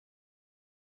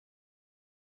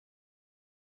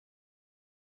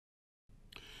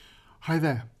Hi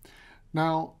there.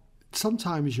 Now,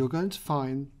 sometimes you're going to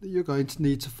find that you're going to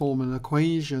need to form an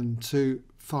equation to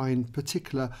find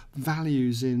particular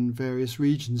values in various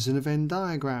regions in a Venn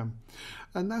diagram.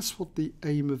 And that's what the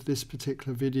aim of this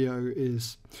particular video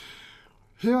is.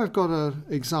 Here I've got an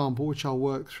example which I'll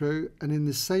work through, and in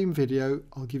the same video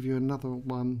I'll give you another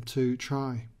one to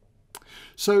try.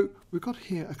 So we've got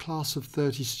here a class of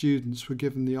 30 students were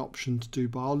given the option to do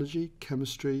biology,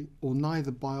 chemistry, or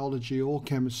neither biology or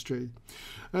chemistry.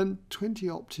 And 20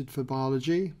 opted for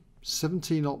biology,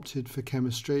 17 opted for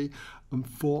chemistry, and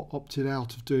 4 opted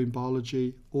out of doing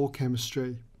biology or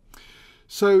chemistry.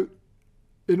 So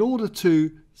in order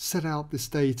to set out this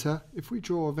data, if we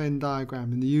draw a Venn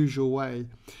diagram in the usual way,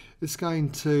 it's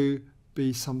going to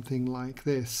be something like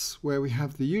this, where we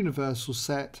have the universal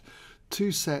set, two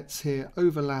sets here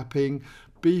overlapping,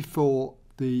 B for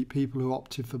the people who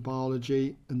opted for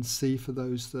biology and C for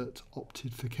those that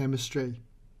opted for chemistry.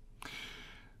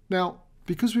 Now,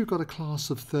 because we've got a class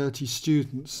of 30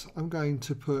 students, I'm going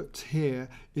to put here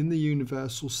in the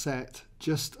universal set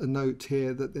just a note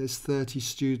here that there's 30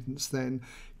 students then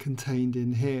contained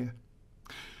in here.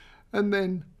 And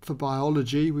then for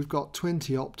biology, we've got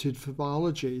 20 opted for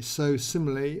biology. So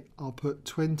similarly, I'll put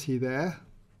 20 there.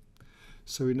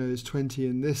 So we know there's 20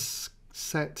 in this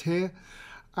set here,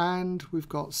 and we've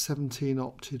got 17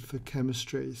 opted for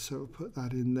chemistry, so we'll put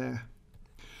that in there.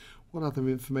 What other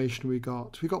information we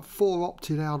got? We got 4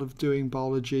 opted out of doing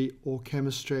biology or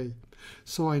chemistry,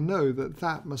 so I know that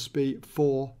that must be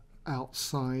 4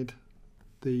 outside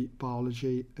the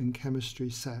biology and chemistry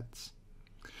sets.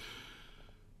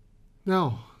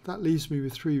 Now that leaves me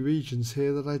with 3 regions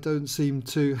here that I don't seem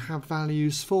to have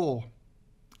values for.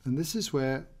 And this is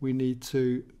where we need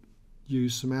to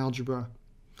use some algebra.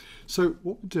 So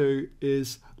what we do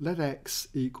is let x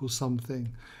equal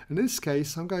something. In this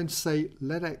case, I'm going to say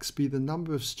let x be the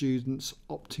number of students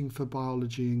opting for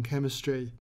biology and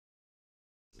chemistry.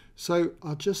 So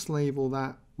I'll just label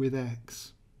that with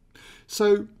x.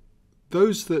 So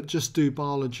those that just do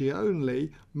biology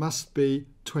only must be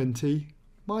 20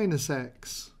 minus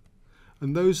x.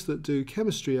 And those that do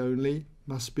chemistry only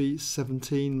must be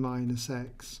 17 minus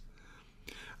x.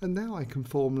 And now I can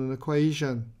form an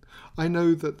equation. I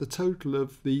know that the total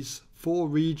of these 4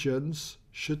 regions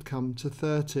should come to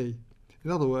 30.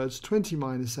 In other words, 20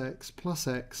 minus x plus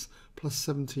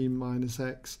 17 minus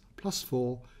x plus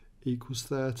 4 equals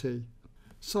 30.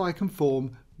 So I can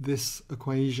form this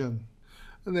equation.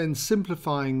 And then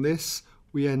simplifying this,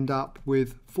 we end up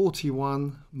with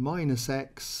 41 minus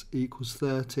x equals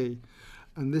 30.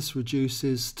 And this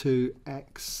reduces to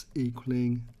x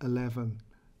equaling 11.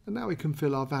 And now we can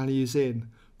fill our values in.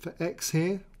 For x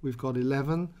here, we've got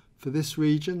 11. For this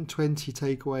region, 20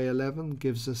 take away 11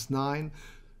 gives us 9.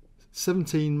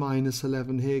 17 minus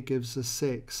 11 here gives us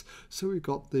 6. So we've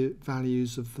got the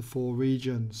values of the 4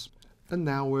 regions. And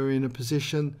now we're in a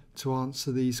position to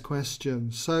answer these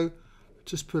questions. So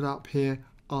just put up here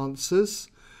answers.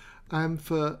 And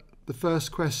for the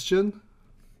first question,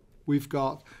 we've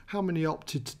got how many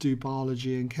opted to do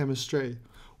biology and chemistry.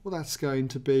 Well, that's going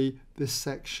to be this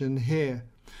section here,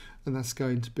 and that's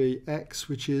going to be x,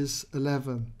 which is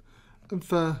 11. And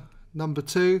for number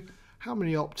 2, how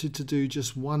many opted to do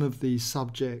just one of these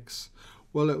subjects?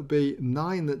 Well, it would be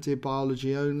 9 that did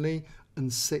biology only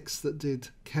and 6 that did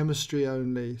chemistry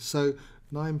only. So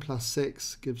 9 plus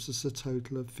 6 gives us a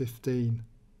total of 15.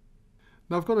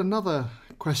 Now I've got another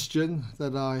question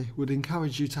that I would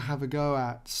encourage you to have a go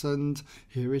at, and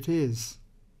here it is.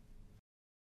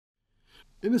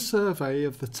 In a survey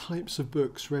of the types of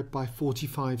books read by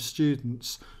 45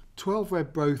 students, 12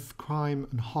 read both crime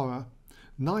and horror,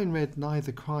 9 read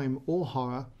neither crime or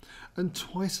horror, and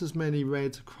twice as many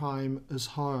read crime as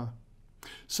horror.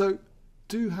 So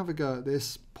do have a go at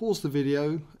this, pause the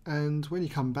video, and when you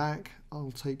come back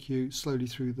I'll take you slowly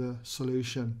through the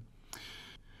solution.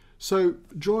 So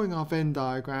drawing our Venn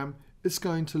diagram, it's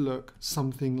going to look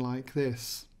something like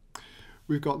this.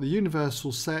 We've got the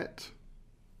universal set,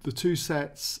 the 2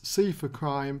 sets, C for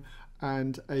crime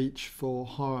and H for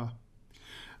horror.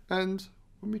 And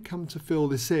when we come to fill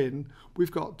this in,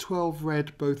 we've got 12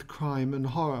 read both crime and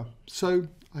horror. So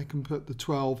I can put the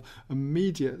 12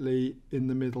 immediately in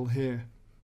the middle here.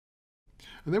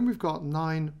 And then we've got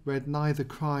 9 read neither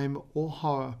crime or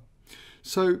horror.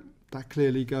 So that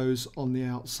clearly goes on the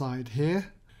outside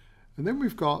here. And then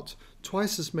we've got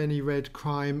twice as many read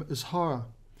crime as horror.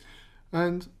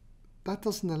 And that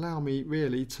doesn't allow me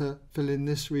really to fill in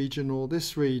this region or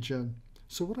this region.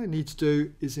 So what I need to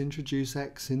do is introduce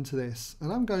x into this. And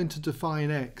I'm going to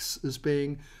define x as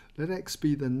being, let x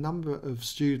be the number of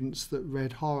students that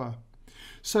read horror.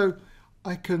 So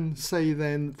I can say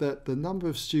then that the number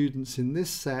of students in this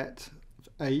set,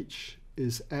 H,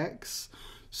 is X.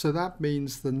 So that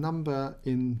means the number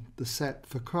in the set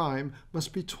for crime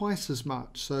must be twice as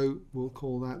much. So we'll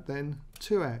call that then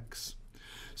 2x.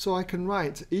 So I can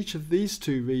write each of these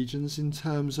two regions in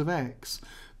terms of x.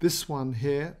 This one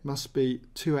here must be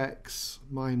 2x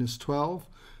minus 12,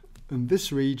 and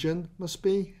this region must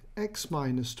be x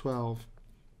minus 12.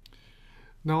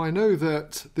 Now I know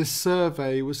that this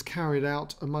survey was carried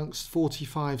out amongst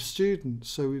 45 students,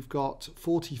 so we've got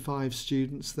 45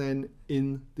 students then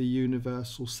in the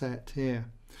universal set here.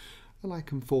 And I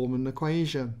can form an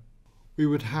equation. We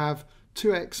would have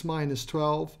 2x minus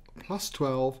 12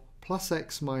 plus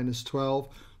x minus 12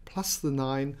 plus the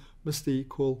 9 must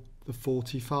equal the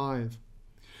 45.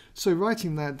 So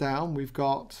writing that down, we've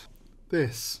got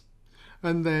this.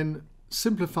 And then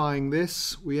simplifying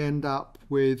this, we end up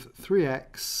with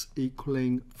 3x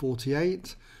equaling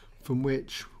 48, from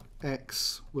which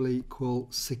x will equal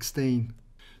 16.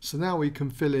 So now we can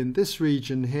fill in this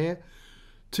region here.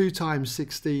 2 times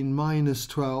 16 minus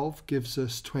 12 gives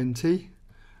us 20.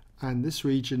 And this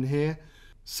region here,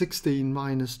 16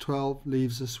 minus 12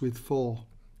 leaves us with 4.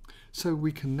 So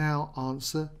we can now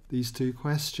answer these two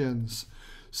questions.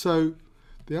 So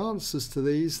the answers to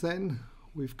these then,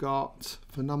 we've got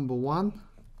for number 1,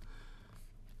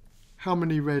 how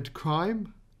many read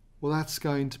crime? Well, that's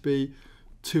going to be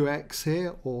 2x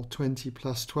here, or 20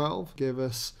 plus 12, give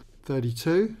us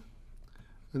 32.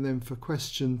 And then for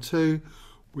question 2,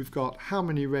 we've got how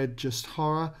many read just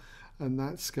horror? And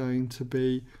that's going to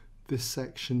be this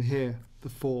section here, the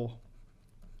 4.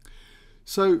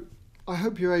 So I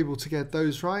hope you're able to get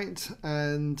those right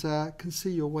and can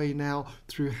see your way now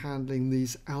through handling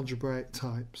these algebraic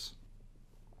types.